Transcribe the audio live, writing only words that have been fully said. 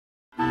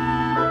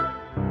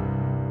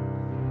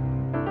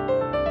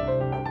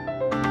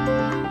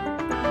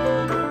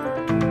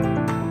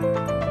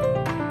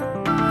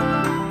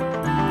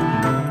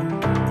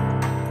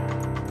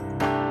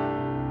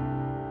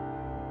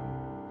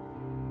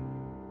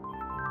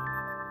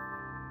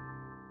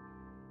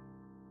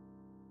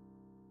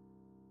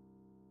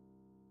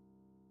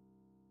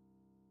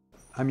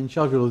I'm in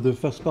charge of the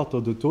first part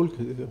of the talk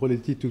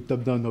related to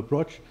top-down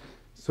approach.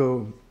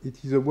 So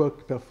it is a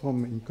work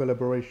performed in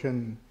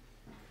collaboration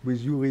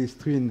with Yuri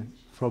Strin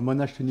from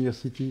Monash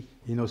University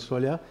in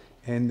Australia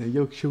and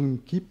Yeok-Shun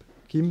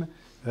Kim,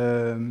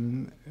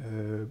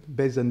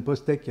 based on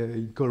Postec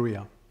in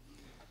Korea.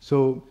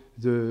 So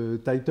the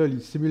title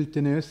is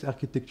Simultaneous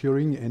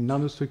Architecturing and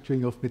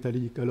Nanostructuring of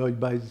Metallic Alloy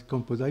by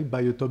Composite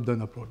by a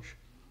Top-Down Approach.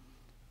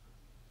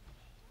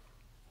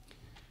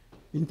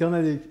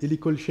 Internal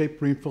helical shape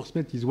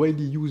reinforcement is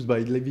widely used by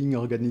living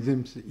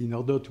organisms in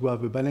order to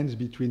have a balance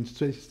between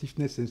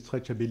stiffness and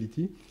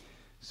stretchability.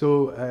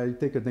 So I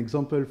take an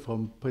example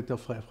from Peter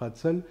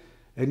Fratzel,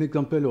 an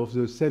example of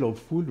the cell of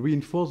food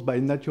reinforced by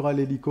natural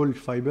helical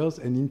fibers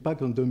and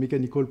impact on the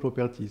mechanical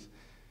properties.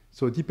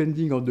 So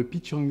depending on the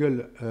pitch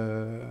angle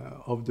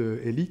of the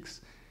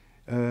helix,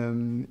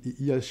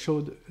 he has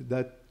showed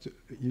that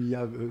you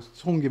have a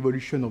strong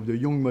evolution of the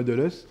Young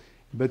modulus,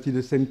 but at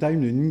the same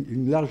time,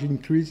 a large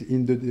increase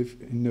in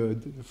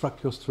the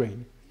fracture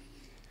strain.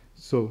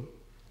 So,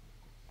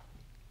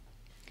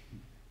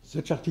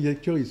 such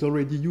architecture is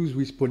already used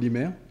with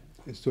polymer.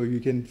 So you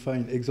can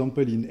find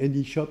example in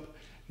any shop.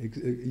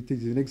 It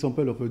is an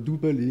example of a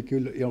double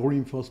helical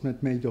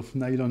reinforcement made of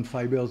nylon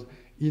fibers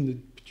in a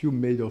tube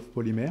made of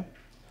polymer.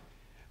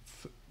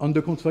 On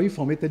the contrary,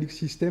 for metallic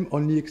system,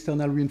 only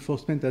external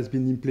reinforcement has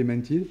been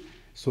implemented,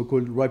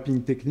 so-called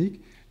wrapping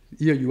technique.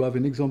 Here you have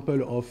an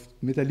example of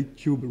metallic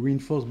tube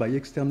reinforced by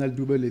external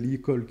double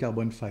helical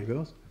carbon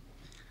fibers.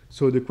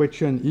 So the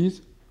question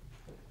is,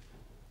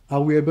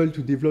 are we able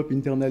to develop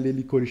internal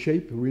helical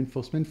shape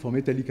reinforcement for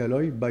metallic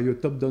alloy by a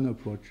top-down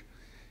approach?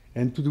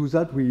 And to do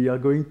that, we are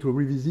going to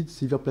revisit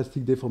severe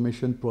plastic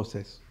deformation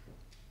process.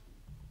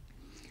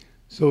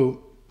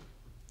 So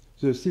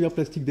the severe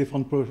plastic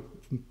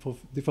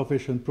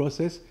deformation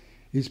process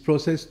is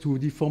process to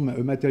deform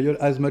a material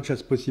as much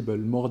as possible,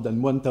 more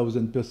than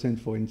 1000%,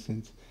 for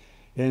instance.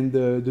 And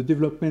the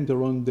development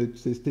around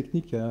this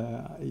technique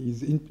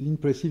is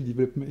impressive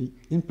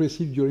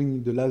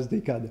during the last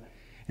decade.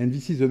 And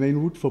this is the main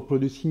route for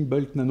producing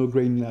bulk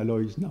nanograin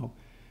alloys now.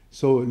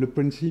 So the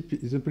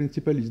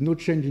principle is no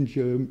change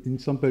in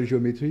sample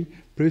geometry,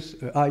 plus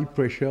a high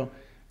pressure,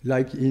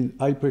 like in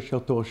high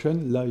pressure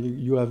torsion, like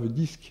you have a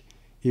disc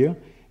here,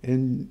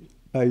 and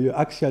by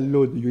axial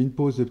load, you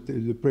impose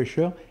the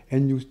pressure,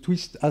 and you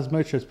twist as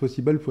much as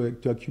possible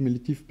to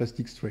accumulative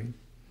plastic strain.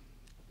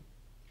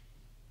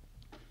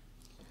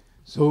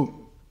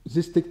 So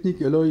this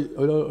technique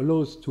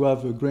allows to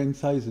have a grain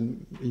size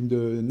in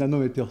the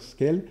nanometer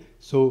scale.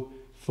 So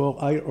for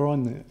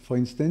iron, for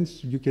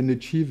instance, you can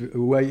achieve a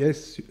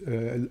YS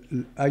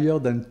higher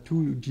than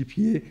 2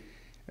 GPa,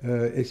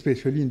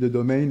 especially in the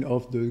domain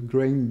of the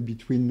grain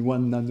between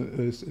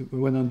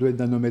 100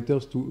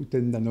 nanometers to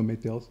 10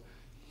 nanometers.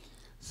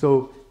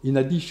 So in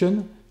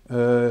addition,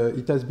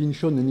 it has been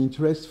shown an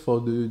interest for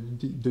the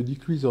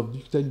decrease of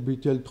ductile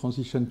brittle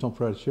transition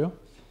temperature.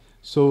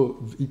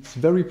 So it's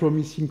very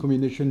promising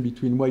combination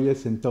between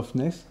YS and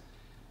toughness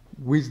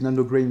with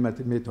nanograin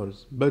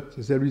metals. But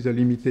there is a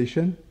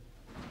limitation.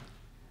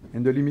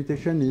 And the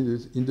limitation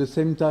is in the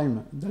same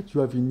time that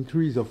you have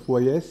increase of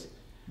YS,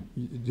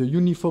 the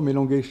uniform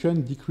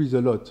elongation decreases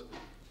a lot.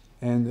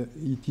 And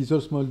it is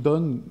also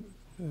done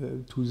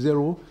to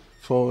 0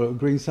 for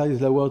grain size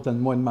lower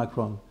than 1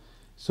 micron.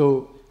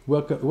 So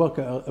work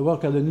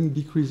hardening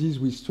decreases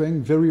with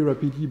strength very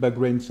rapidly by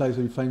grain size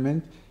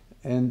refinement,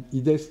 and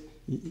in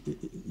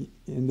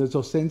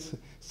another sense,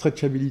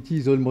 stretchability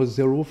is almost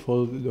 0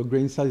 for the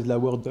grain size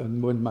lower than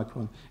 1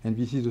 micron. And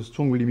this is a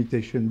strong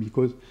limitation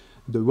because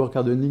the work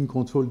hardening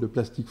controls the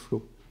plastic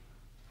flow.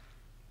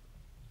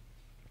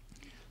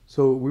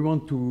 So we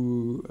want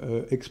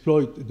to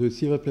exploit the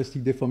severe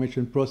plastic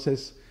deformation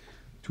process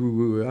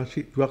to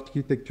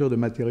architecture the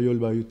material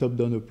by a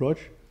top-down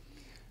approach.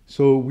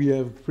 So we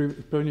have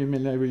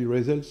preliminary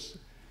results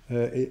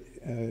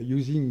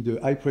using the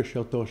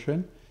high-pressure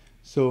torsion.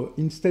 So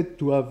instead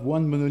to have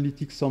one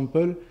monolithic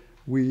sample,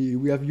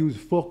 we have used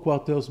 4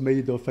 quarters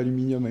made of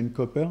aluminum and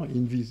copper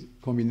in this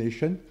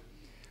combination.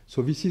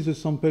 So this is the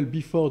sample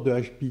before the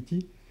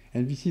HPT,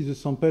 and this is the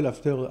sample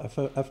after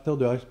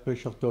the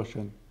high-pressure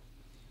torsion.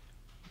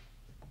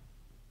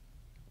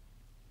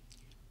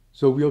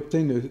 So we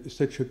obtain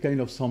such a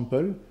kind of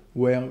sample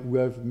where we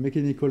have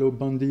mechanically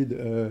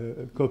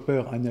bonded copper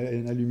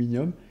and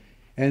aluminum.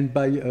 And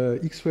by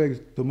X-ray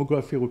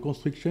tomography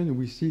reconstruction,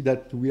 we see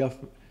that we have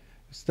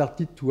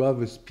started to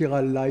have a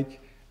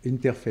spiral-like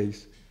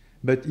interface.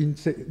 But in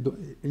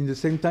the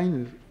same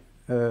time,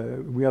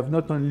 we have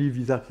not only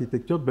this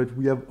architecture, but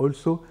we have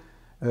also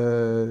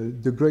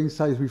the grain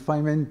size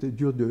refinement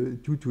due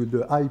to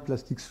the high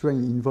plastic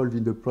strain involved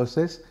in the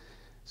process.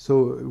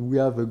 So we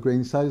have a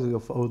grain size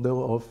of order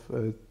of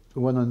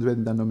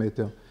 100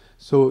 nanometer.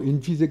 So in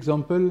this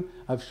example,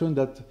 I've shown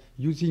that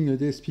using a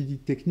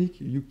SPD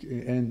technique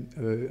and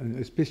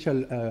a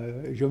special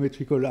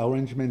geometrical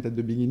arrangement at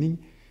the beginning,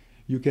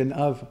 you can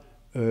have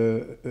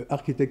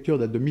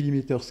architecture at the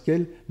millimeter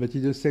scale, but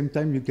at the same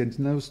time, you can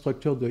now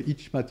structure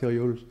each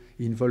material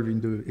involved in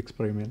the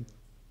experiment.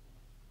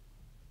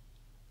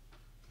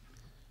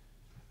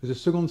 the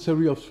second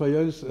series of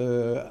trials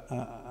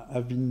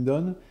have been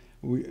done.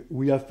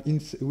 We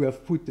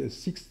have put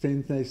 6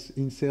 stainless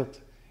inserts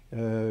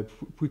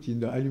put in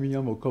the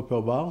aluminum or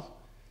copper bars,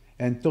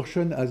 and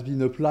torsion has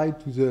been applied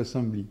to the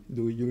assembly.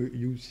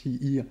 You see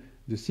here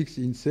the 6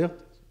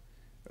 inserts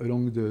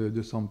along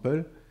the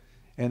sample,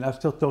 and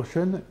after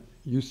torsion,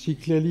 you see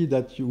clearly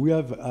that we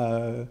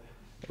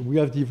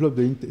have developed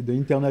the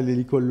internal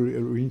helical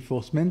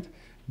reinforcement,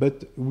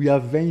 but we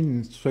have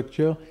vein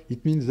structure.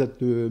 It means that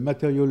the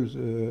materials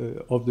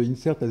of the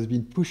insert has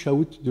been pushed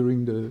out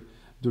during the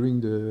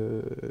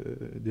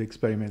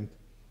experiment.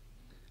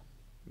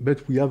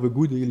 But we have a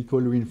good helical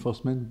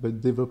reinforcement,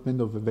 but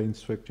development of the vein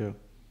structure.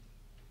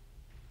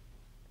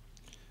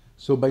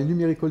 So by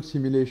numerical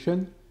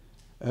simulation,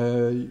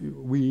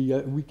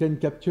 we can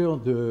capture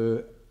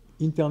the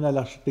internal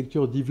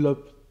architecture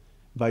developed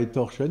by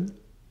torsion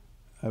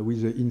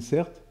with the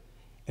insert,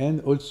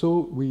 and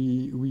also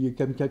we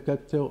can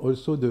capture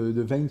also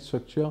the vein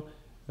structure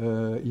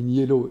in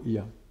yellow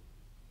here.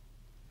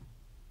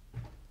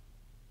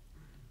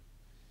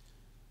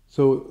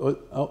 So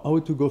how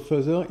to go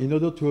further? In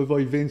order to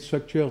avoid vein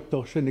structure,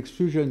 torsion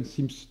extrusion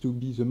seems to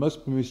be the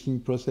most promising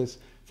process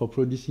for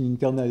producing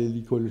internal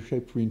helical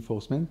shape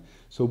reinforcement.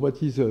 So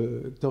what is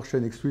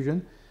torsion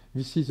extrusion?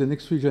 This is an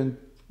extrusion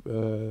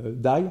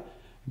die,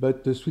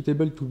 but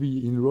suitable to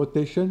be in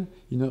rotation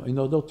in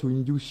order to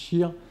induce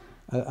shear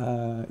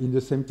in the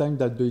same time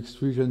that the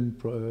extrusion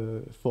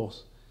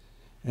force.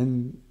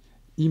 And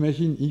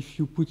imagine if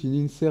you put an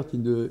insert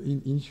in the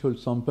initial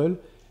sample,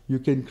 you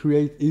can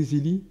create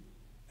easily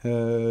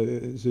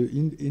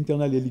the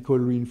internal helical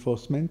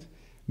reinforcement,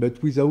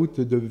 but without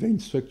the vein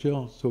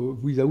structure, so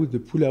without the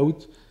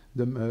pull-out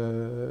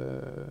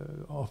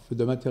of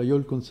the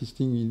material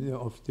consisting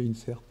of the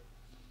insert.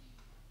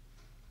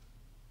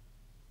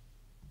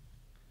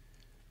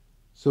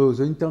 So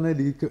the internal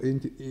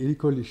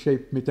helical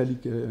shape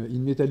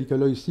in metallic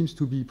alloy seems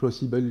to be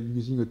possible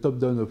using a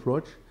top-down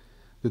approach.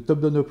 The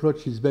top-down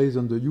approach is based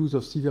on the use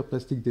of severe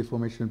plastic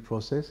deformation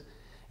process,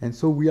 and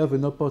so we have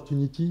an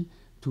opportunity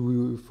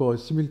for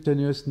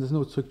simultaneous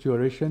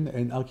nanostructuration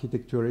and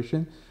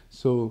architecturation.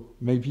 So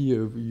maybe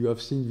you have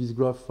seen this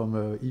graph from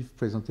Yves'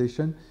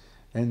 presentation,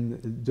 and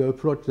the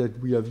approach that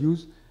we have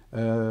used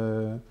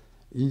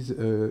is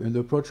an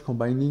approach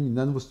combining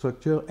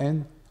nanostructure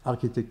and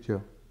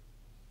architecture.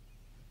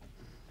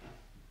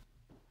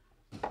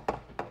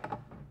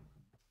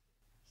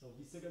 So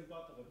the second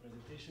part of the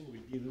presentation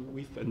will deal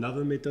with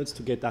another methods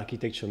to get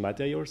architecture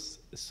materials.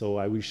 So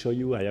I will show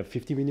you, I have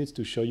 50 minutes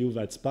to show you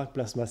that spark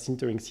plasma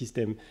sintering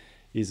system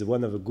is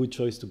one of a good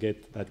choice to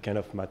get that kind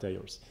of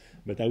materials.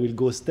 But I will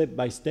go step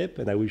by step,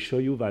 and I will show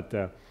you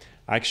that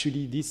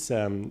actually this,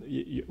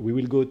 we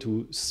will go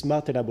to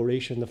smart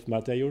elaboration of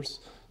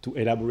materials to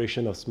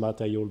elaboration of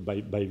material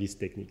by this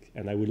technique.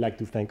 And I would like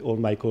to thank all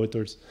my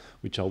co-authors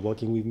which are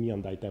working with me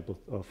on that type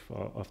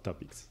of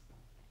topics.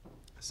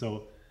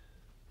 So,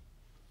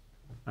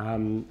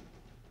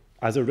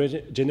 as a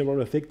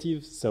general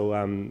effective, so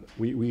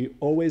we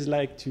always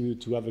like to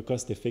have a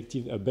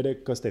better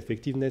cost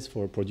effectiveness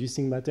for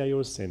producing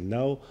materials, and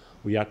now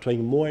we are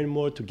trying more and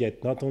more to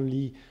get not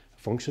only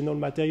functional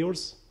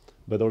materials,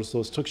 but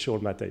also structural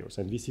materials.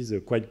 And this is a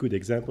quite good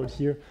example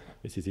here.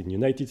 This is in the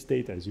United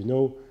States, as you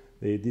know.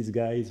 These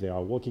guys, they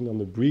are working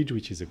on a bridge,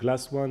 which is a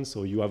glass one,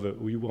 so you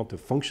want a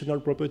functional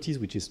properties,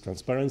 which is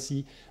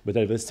transparency, but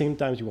at the same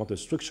time, you want a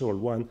structural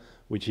one,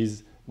 which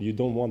is you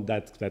don't want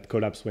that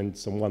collapse when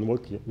someone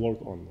work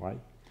on, right?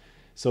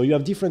 So you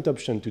have different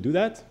options to do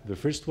that. The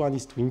first one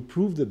is to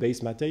improve the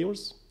base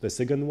materials. The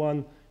second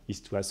one is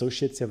to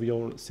associate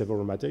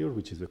several materials,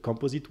 which is a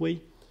composite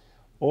way.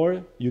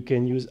 Or you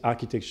can use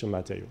architecture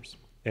materials.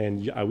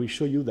 And I will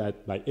show you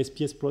that by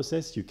SPS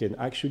process, you can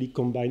actually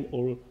combine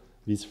all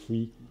these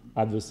three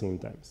at the same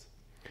time.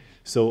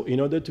 So in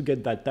order to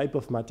get that type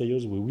of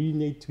materials, we really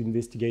need to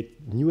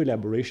investigate new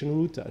elaboration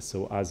route.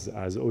 So as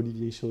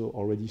Olivier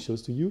already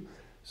shows to you.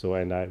 So,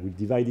 and I will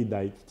divide it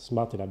by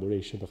smart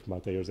elaboration of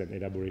materials and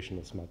elaboration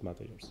of smart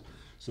materials.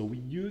 So we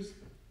use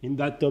in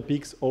that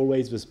topics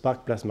always the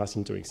spark plasma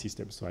sintering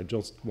system. So I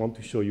just want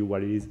to show you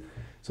what it is.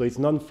 So it's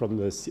known from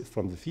the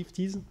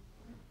 50s.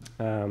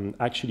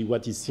 Actually,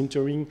 what is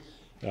sintering?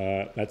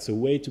 That's a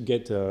way to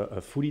get a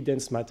fully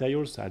dense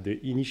materials.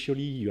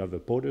 Initially, you have a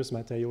powders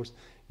materials.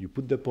 You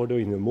put the powder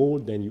in a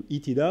mold, then you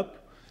heat it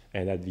up.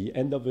 And at the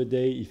end of the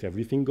day, if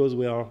everything goes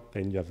well,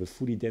 then you have a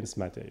fully dense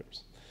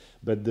materials.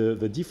 But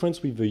the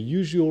difference with the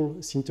usual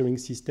sintering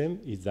system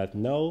is that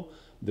now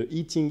the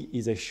heating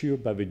is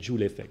assured by the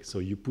Joule effect. So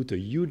you put a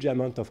huge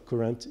amount of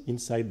current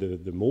inside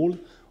the mold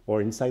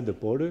or inside the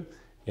powder,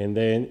 and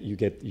then you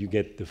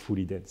get the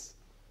fully dense.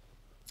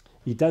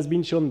 It has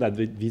been shown that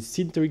these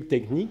sintering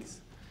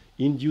techniques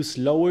induce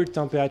lower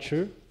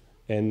temperature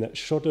and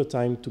shorter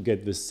time to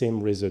get the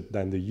same result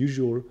than the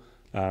usual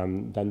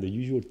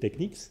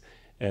techniques.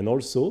 And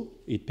also,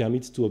 it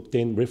permits to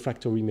obtain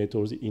refractory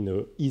metals in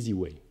an easy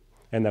way.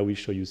 And I will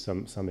show you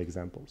some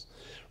examples.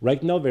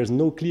 Right now, there's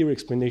no clear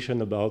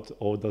explanation about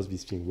how does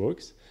this thing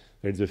works.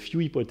 There's a few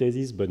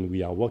hypotheses, but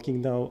we are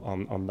working now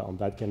on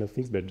that kind of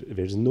things. But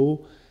there's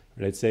no,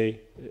 let's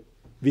say,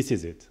 this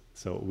is it.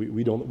 So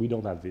we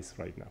don't have this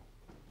right now.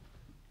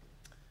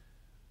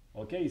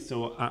 Okay,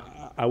 so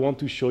I want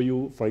to show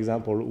you, for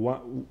example,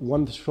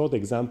 one short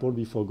example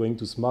before going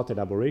to smart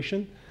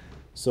elaboration.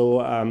 So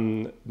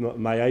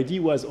my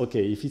idea was,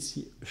 okay, if it's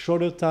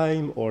shorter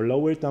time or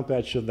lower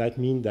temperature, that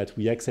means that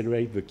we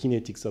accelerate the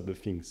kinetics of the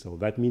thing. So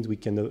that means we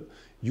can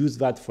use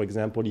that, for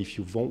example, if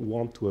you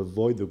want to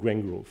avoid the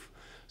grain growth.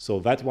 So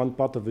that one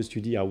part of the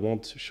study, I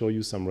won't show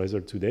you some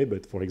result today,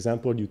 but for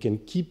example, you can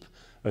keep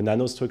a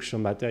nanostructure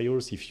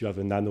materials if you have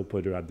a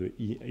nanopowder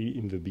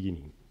in the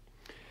beginning.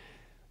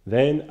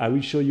 Then I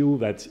will show you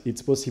that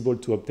it's possible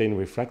to obtain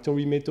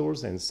refractory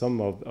metals and some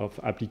of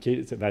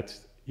applications that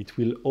it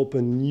will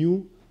open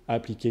new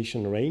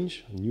application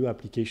range, new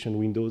application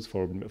windows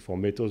for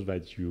metals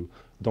that you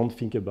don't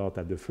think about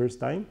at the first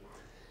time.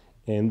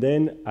 And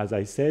then, as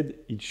I said,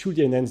 it should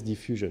enhance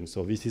diffusion.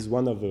 So this is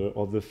one of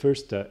the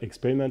first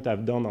experiments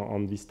I've done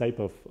on this type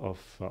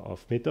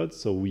of method.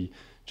 So we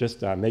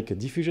just make a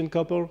diffusion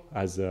couple,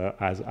 as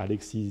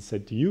Alexis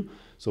said to you.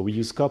 So we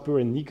use copper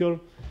and nickel.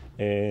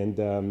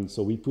 And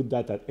so we put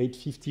that at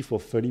 850 for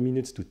 30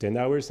 minutes to 10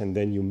 hours. And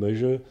then you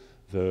measure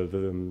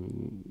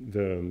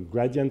the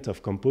gradient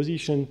of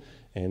composition.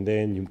 And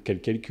then you can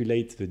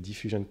calculate the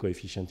diffusion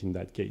coefficient in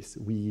that case.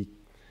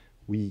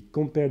 We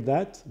compare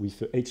that with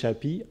the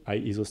HIP, high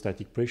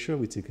isostatic pressure,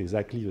 which is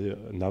exactly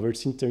another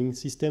sintering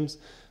systems,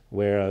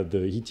 where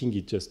the heating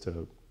is just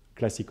a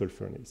classical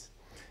furnace.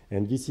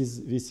 And this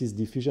is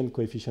diffusion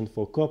coefficient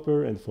for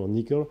copper and for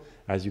nickel.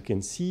 As you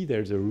can see,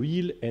 there's a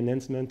real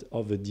enhancement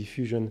of the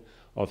diffusion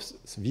of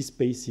these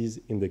spaces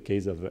in the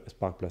case of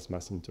spark plasma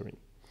sintering.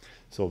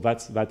 So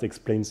that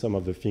explains some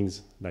of the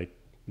things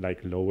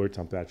like lower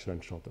temperature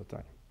and shorter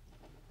time.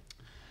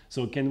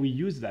 So can we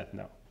use that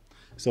now?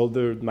 So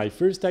my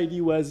first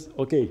idea was,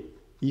 okay,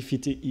 if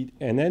it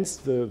enhances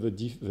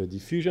the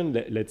diffusion,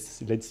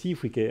 let's see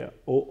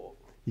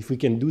if we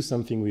can do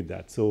something with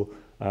that. So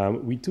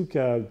we took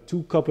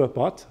 2 copper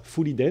pots,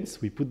 fully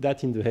dense. We put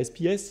that in the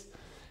SPS,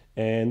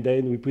 and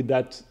then we put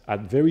that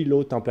at very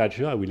low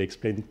temperature. I will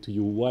explain to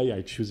you why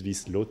I choose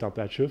this low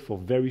temperature for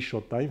very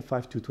short time,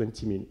 5 to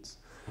 20 minutes.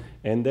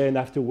 And then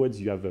afterwards,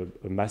 you have a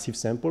massive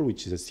sample,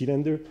 which is a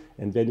cylinder,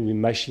 and then we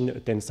machine a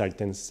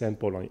tensile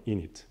sample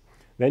in it.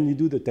 Then you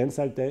do the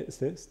tensile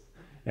test,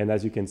 and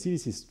as you can see,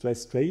 this is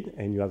stress strain,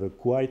 and you have a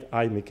quite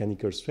high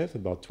mechanical strength,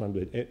 about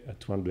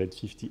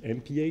 250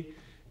 MPa,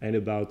 and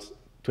about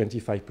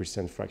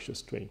 25% fracture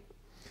strain.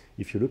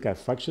 If you look at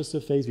fracture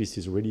surface, this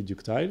is really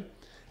ductile,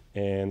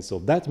 and so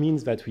that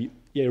means that we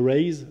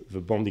erase the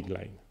bonding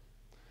line.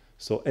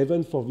 So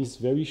even for this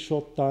very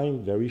short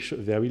time,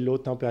 very low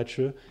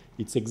temperature,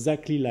 it's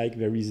exactly like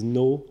there is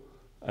no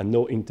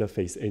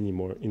interface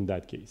anymore in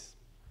that case.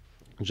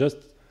 Just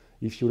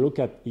if you look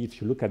at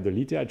the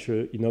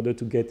literature, in order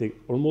to get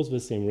almost the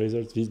same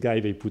results, this guy,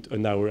 they put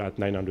an hour at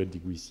 900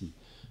 degrees C.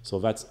 So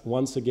that's,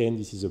 once again,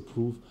 this is a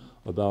proof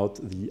about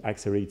the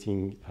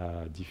accelerating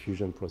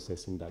diffusion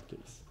process in that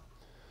case.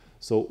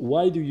 So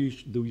why do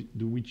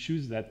we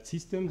choose that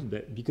system?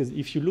 Because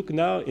if you look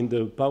now in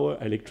the power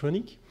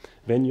electronic,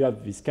 then you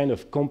have this kind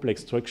of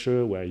complex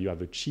structure where you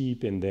have a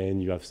chip and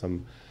then you have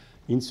some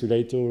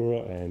insulator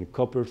and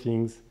copper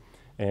things.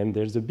 And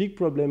there's a big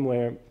problem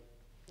where,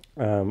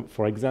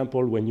 for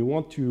example, when you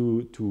want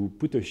to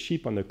put a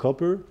chip on a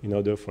copper in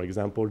order, for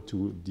example,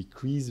 to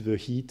decrease the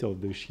heat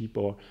of the chip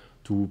or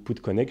to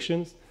put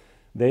connections,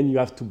 then you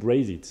have to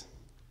braze it.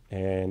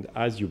 And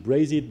as you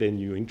braze it, then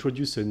you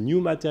introduce a new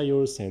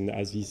materials, and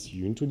as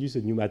you introduce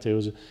a new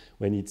materials,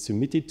 when it's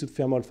submitted to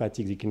thermal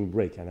fatigue, it can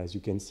break. And as you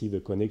can see, the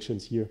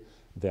connections here,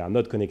 they are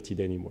not connected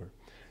anymore.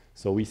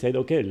 So we said,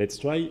 okay, let's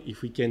try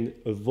if we can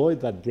avoid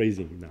that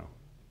brazing now.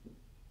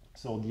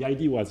 So the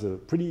idea was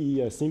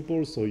pretty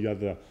simple. So you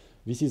have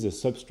this is a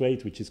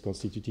substrate which is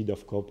constituted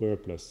of copper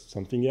plus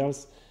something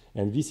else,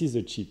 and this is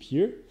a chip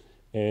here.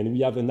 And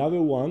we have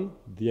another one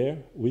there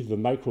with the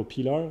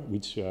micropillar,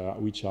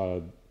 which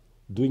are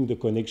doing the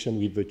connection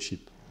with the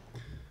chip.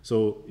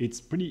 So it's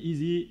pretty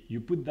easy.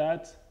 You put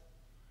that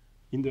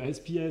in the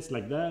SPS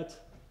like that,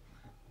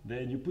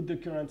 then you put the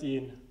current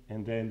in,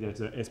 and then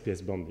there's a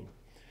SPS bonding.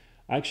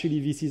 Actually,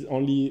 this is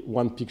only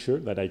one picture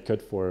that I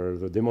cut for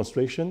the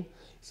demonstration.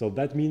 So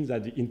that means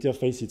that the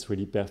interface is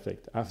really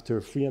perfect. After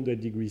 300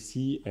 degrees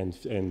C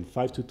and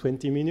 5 to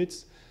 20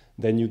 minutes,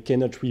 then you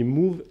cannot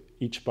remove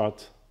each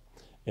part.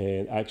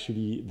 And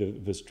actually,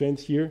 the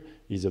strength here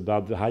is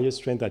about the highest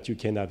strength that you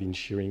can have in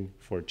shearing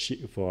for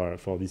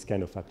this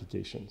kind of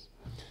applications.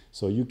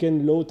 So you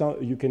can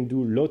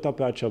do low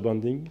temperature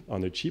bonding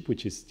on a chip,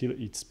 which is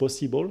it's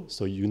possible.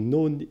 So you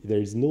know there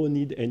is no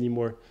need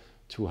anymore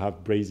to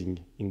have brazing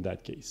in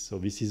that case. So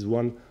this is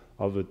one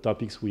of the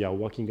topics we are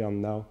working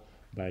on now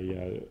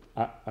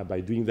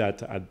by doing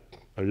that at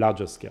a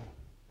larger scale.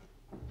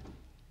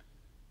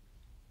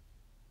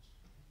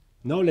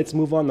 Now let's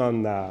move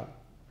on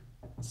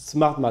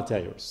smart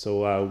materials.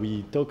 So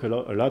we talk a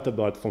lot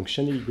about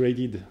functionally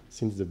graded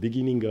since the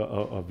beginning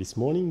of this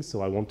morning.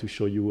 So I want to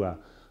show you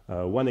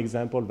one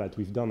example that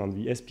we've done on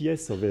the SPS.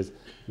 So there's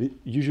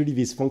usually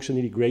these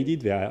functionally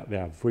graded, they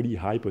have really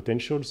high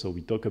potential. So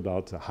we talk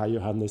about a higher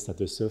hardness at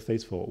the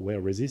surface for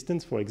wear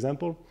resistance, for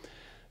example.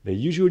 They're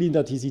usually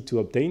not easy to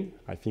obtain.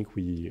 I think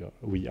we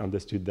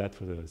understood that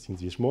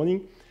since this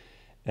morning.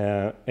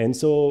 And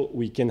so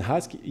we can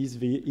ask, is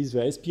the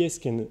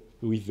SPS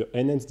with the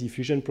enhanced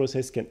diffusion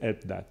process can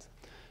help that?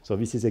 So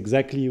this is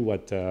exactly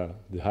what the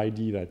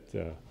idea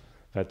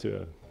that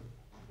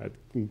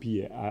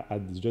Kumpi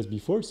had just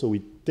before. So we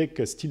take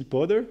a steel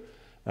powder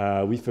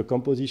with a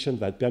composition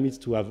that permits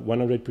to have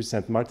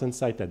 100%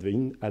 martensite at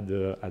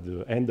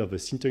the end of the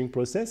sintering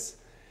process.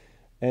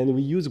 And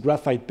we use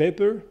graphite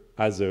paper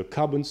as a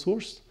carbon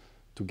source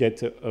to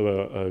get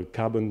a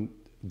carbon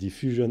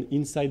diffusion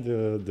inside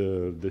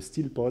the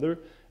steel powder,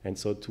 and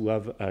so to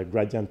have a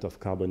gradient of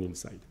carbon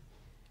inside.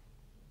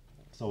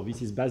 So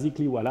this is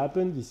basically what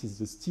happened. This is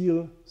the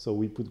steel, so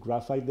we put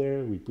graphite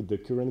there, we put the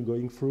current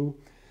going through,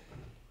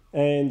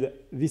 and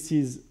this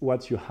is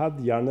what you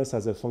have, the hardness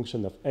as a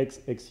function of x.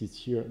 X is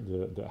here,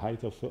 the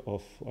height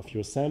of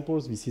your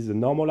samples. This is the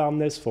normal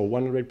hardness for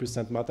 100%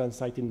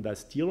 martensite in that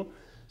steel.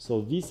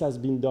 So this has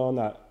been done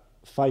at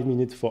 5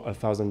 minutes for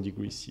 1,000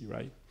 degrees C,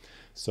 right?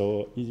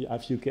 So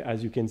as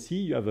you can see,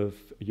 you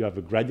have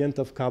a gradient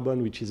of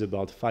carbon, which is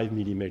about 5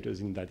 millimeters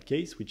in that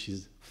case, which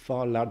is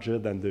far larger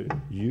than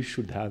you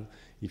should have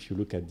if you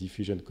look at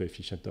diffusion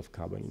coefficient of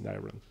carbon in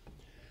iron.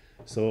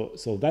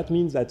 So that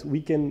means that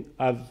we can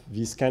have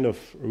this kind of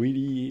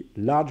really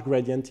large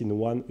gradient in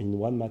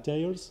one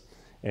materials,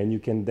 and you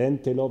can then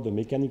tailor the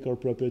mechanical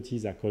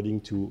properties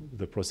according to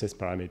the process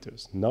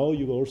parameters. Now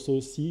you also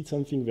see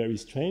something very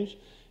strange,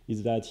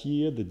 is that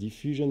here the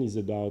diffusion is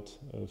about,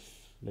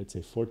 let's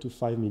say 4 to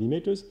 5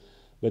 millimeters,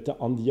 but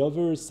on the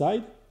other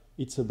side,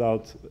 it's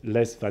about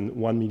less than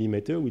 1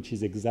 millimeter, which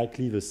is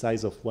exactly the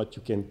size of what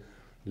you can,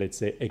 let's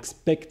say,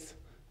 expect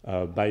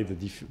by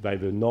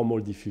the normal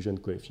diffusion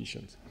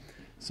coefficient.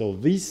 So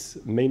this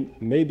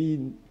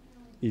maybe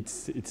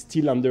it's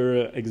still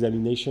under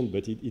examination,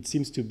 but it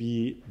seems to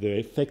be the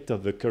effect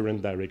of the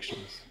current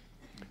directions.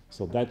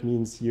 So that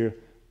means here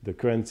the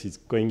current is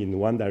going in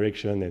one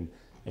direction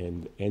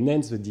and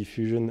enhance the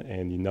diffusion,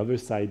 and in the other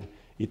side,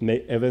 it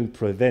may even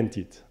prevent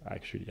it,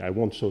 actually. I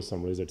won't show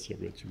some results here,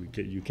 but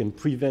you can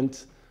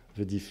prevent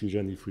the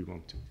diffusion if we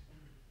want to.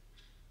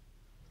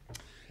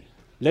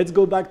 Let's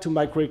go back to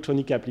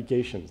microelectronic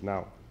applications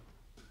now.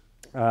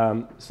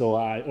 So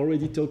I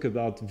already talked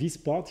about this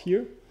part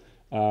here.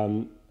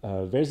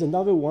 There's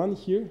another one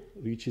here,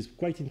 which is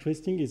quite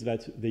interesting, is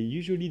that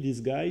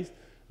these guys,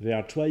 they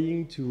are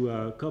trying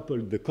to couple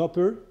the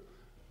copper,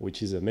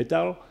 which is a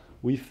metal,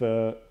 with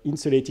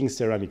insulating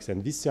ceramics.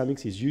 And this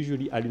ceramics is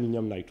usually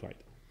aluminum nitride.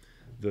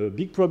 The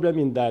big problem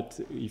in that,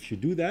 if you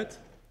do that,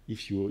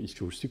 if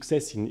your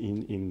success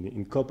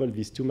in couple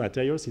these two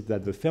materials, is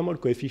that the thermal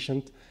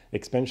coefficient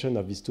expansion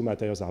of these two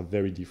materials are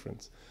very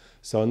different.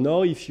 So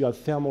now if you have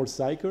thermal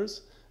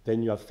cycles,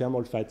 then you have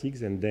thermal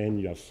fatigues, and then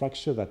you have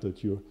fracture that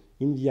occur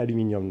in the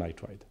aluminum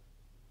nitride.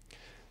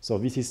 So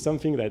this is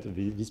something that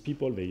these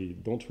people, they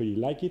don't really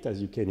like it,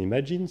 as you can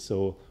imagine.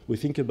 So we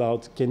think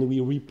about, can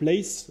we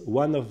replace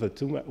one of the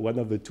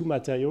two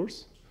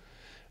materials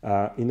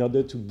in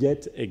order to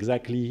get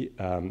exactly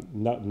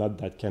not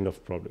that kind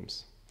of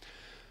problems.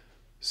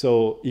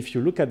 So if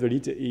you look at the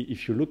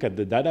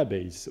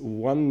database,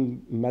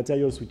 one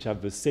materials which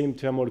have the same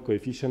thermal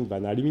coefficient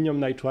than aluminum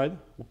nitride,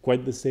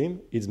 quite the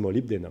same, is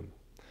molybdenum.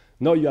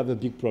 Now you have a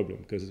big problem,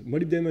 because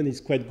molybdenum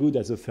is quite good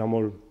as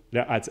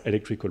at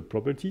electrical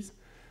properties,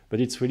 but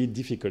it's really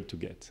difficult to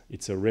get.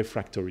 It's a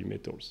refractory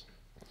metals.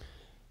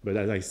 But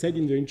as I said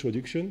in the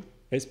introduction,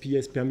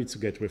 SPS permits to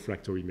get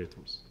refractory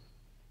metals.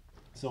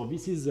 So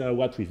this is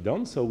what we've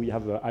done. So we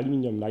have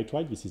aluminum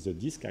nitride. This is a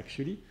disc,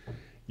 actually.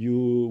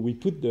 We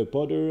put the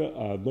powder,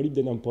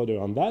 molybdenum powder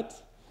on that,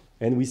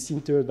 and we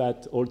sinter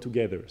that all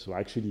together. So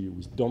actually,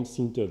 we don't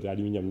sinter the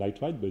aluminum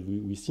nitride, but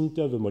we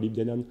sinter the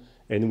molybdenum,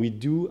 and we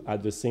do,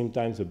 at the same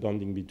time, the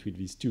bonding between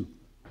these two.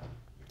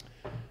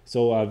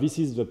 So this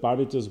is the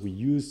parameters we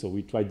use. So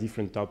we try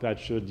different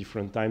temperature,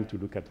 different time to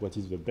look at what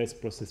is the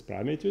best process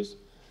parameters.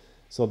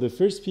 So the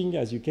first thing,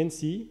 as you can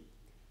see,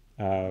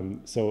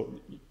 so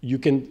you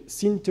can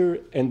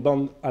sinter and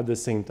bond at the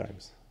same time.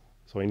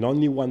 So in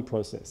only one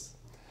process.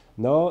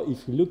 Now,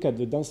 if we look at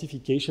the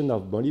densification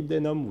of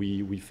molybdenum,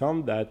 we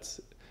found that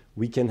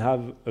we can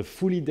have a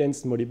fully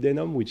dense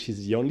molybdenum, which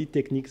is the only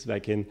techniques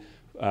that can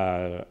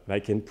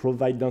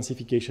provide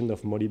densification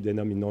of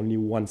molybdenum in only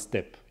one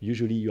step.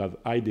 Usually, you have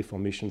high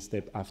deformation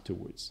step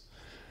afterwards.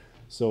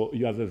 So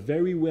you have a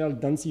very well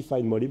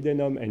densified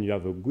molybdenum, and you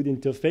have a good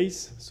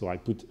interface. So I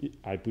put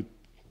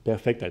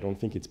perfect. I don't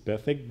think it's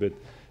perfect, but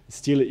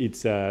still,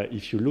 it's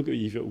if you look,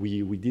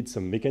 we did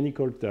some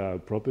mechanical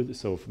properties,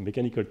 so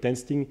mechanical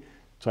testing,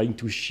 trying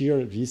to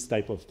shear these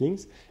type of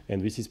things,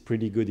 and this is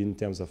pretty good in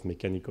terms of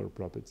mechanical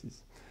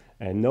properties.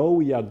 And now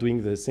we are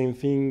doing the same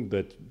thing,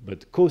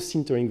 but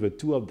co-sintering the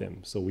two of them.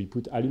 So we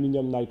put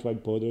aluminum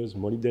nitride powders,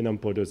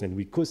 molybdenum powders, and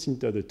we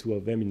co-sinter the two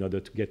of them in order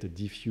to get a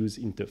diffuse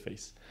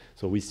interface.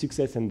 So we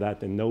success in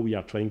that, and now we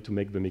are trying to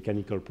make the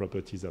mechanical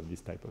properties of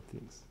this type of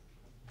things.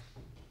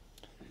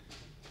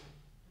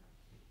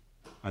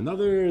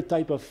 Another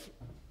type of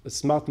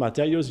smart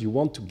materials you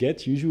want to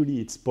get, usually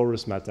it's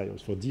porous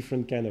materials for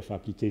different kind of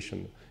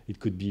application. It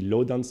could be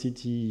low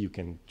density, you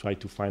can try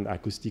to find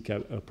acoustic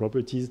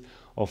properties,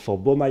 or for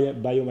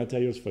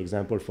biomaterials, for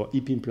example, for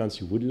hip implants,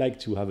 you would like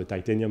to have a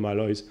titanium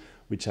alloys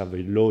which have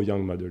a low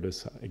Young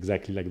modulus,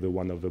 exactly like the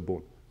one of the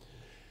bone.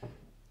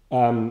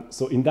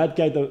 So in that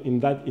kind of, in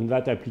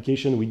that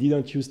application, we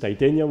didn't use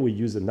titanium. We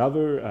use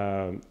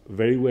another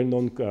very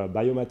well-known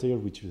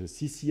biomaterial, which is a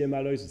CCM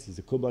alloys. This is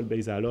a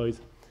cobalt-based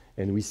alloys,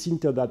 and we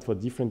sinter that for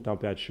different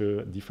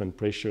temperature, different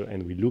pressure,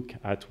 and we look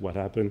at what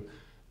happened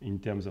in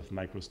terms of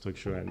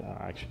microstructure and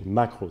actually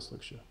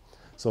macrostructure.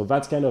 So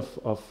that's kind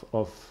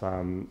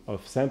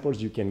of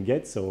samples you can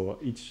get. So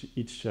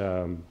each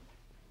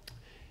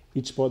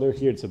powder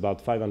here, it's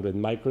about 500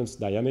 microns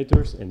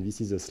diameters, and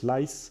this is a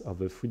slice of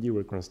a 3D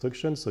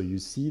reconstruction. So you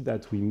see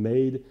that we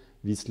made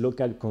this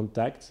local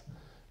contact.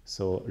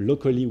 So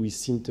locally we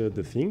sinter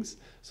the things.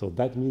 So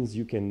that means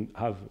you can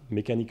have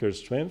mechanical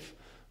strength,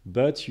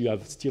 but you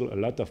have still a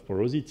lot of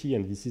porosity,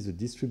 and this is a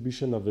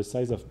distribution of the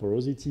size of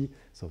porosity.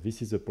 So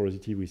this is the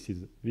porosity,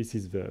 this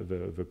is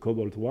the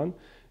cobalt one.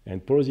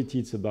 And porosity,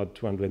 it's about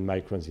 200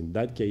 microns in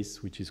that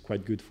case, which is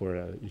quite good for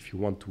if you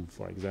want to,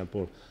 for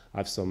example,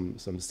 have some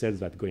cells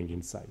that going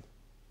inside.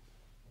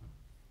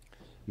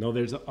 Now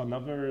there's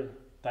another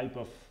type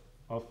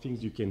of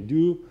things you can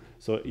do.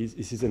 So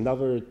this is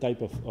another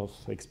type of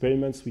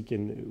experiments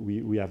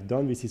we have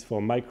done. This is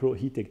for micro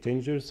heat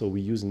exchangers. So we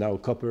use now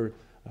copper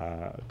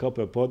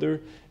powder,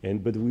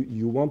 but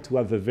you want to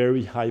have a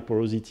very high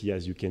porosity,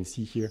 as you can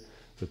see here.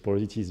 The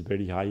porosity is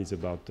very high, it's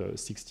about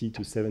 60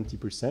 to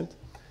 70%.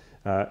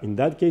 In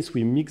that case,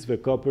 we mix the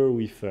copper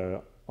with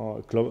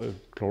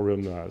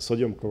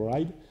sodium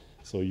chloride.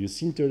 So you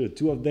sinter the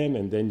two of them,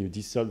 and then you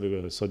dissolve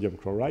the sodium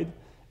chloride,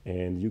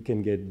 and you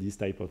can get this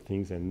type of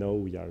things. And now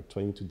we are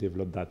trying to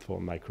develop that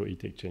for micro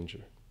heat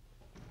exchanger.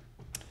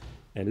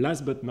 And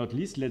last but not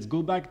least, let's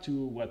go back to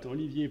what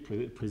Olivier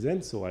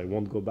presents. So I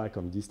won't go back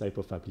on this type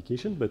of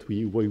application, but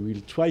we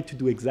will try to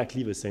do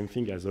exactly the same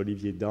thing as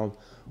Olivier done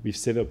with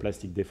severe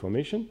plastic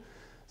deformation.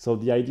 So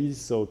the idea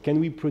is, so can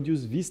we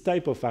produce this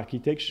type of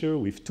architecture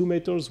with two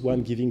metals,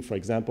 one giving, for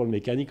example,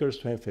 mechanical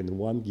strength and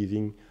one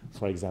giving,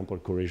 for example,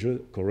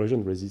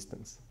 corrosion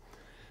resistance?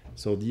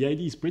 So the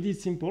idea is pretty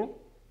simple.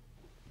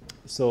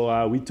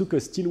 So we took a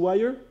steel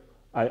wire.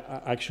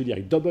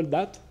 I doubled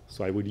that,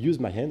 so I will use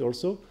my hand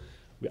also.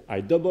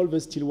 I double the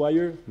steel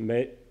wire,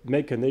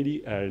 make an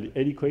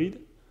helicoid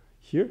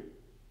here,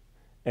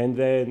 and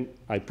then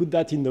I put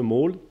that in the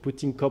mold,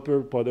 putting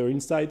copper powder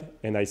inside,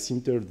 and I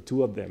sinter the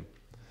two of them.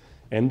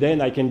 And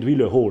then I can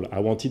drill a hole. I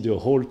wanted a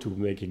hole to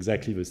make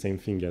exactly the same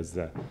thing as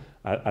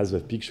the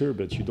picture,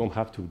 but you don't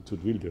have to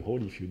drill the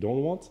hole if you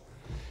don't want.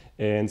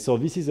 And so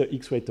this is an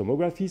X-ray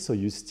tomography. So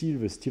you steal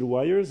the steel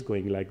wires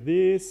going like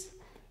this,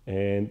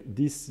 and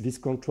this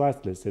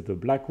contrast. Let's say the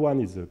black one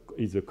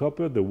is a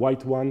copper, the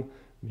white one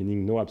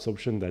meaning no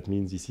absorption. That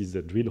means this is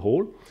a drill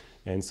hole,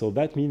 and so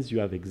that means you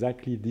have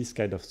exactly this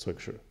kind of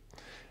structure.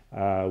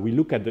 We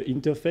look at the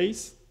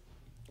interface.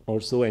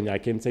 Also, and I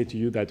can say to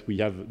you that we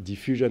have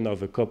diffusion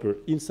of the copper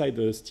inside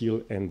the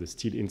steel and the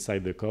steel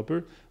inside the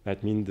copper.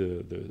 That means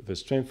the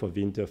strength of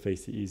the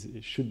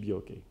interface should be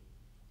okay.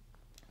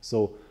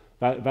 So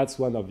that's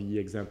one of the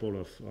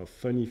examples of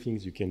funny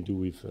things you can do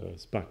with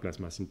spark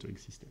plasma sintering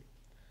system.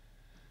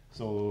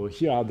 So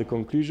here are the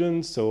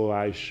conclusions. So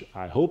I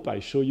hope I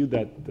show you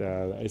that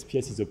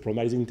SPS is a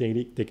promising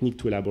technique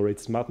to elaborate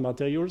smart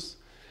materials.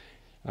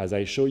 As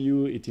I show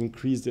you, it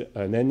increased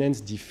an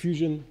enhanced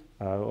diffusion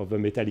of the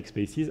metallic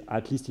spaces,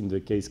 at least in the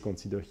case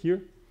considered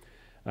here.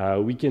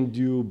 We can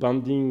do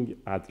bonding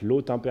at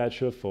low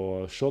temperature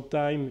for a short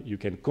time. You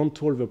can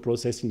control the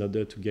process in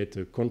order to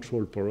get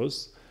control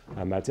porous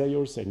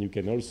materials, and you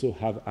can also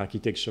have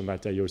architecture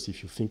materials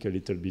if you think a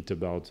little bit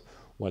about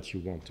what you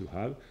want to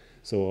have.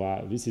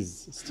 So this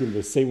is still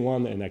the same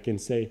one, and I can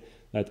say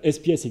that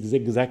SPS is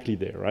exactly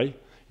there, right?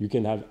 You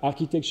can have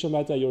architecture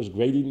materials,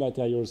 graded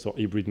materials, or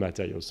hybrid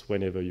materials,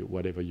 whatever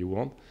you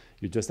want.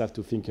 You just have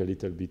to think a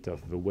little bit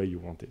of the way you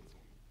want it.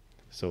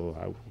 So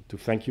I want to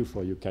thank you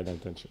for your kind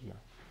attention now.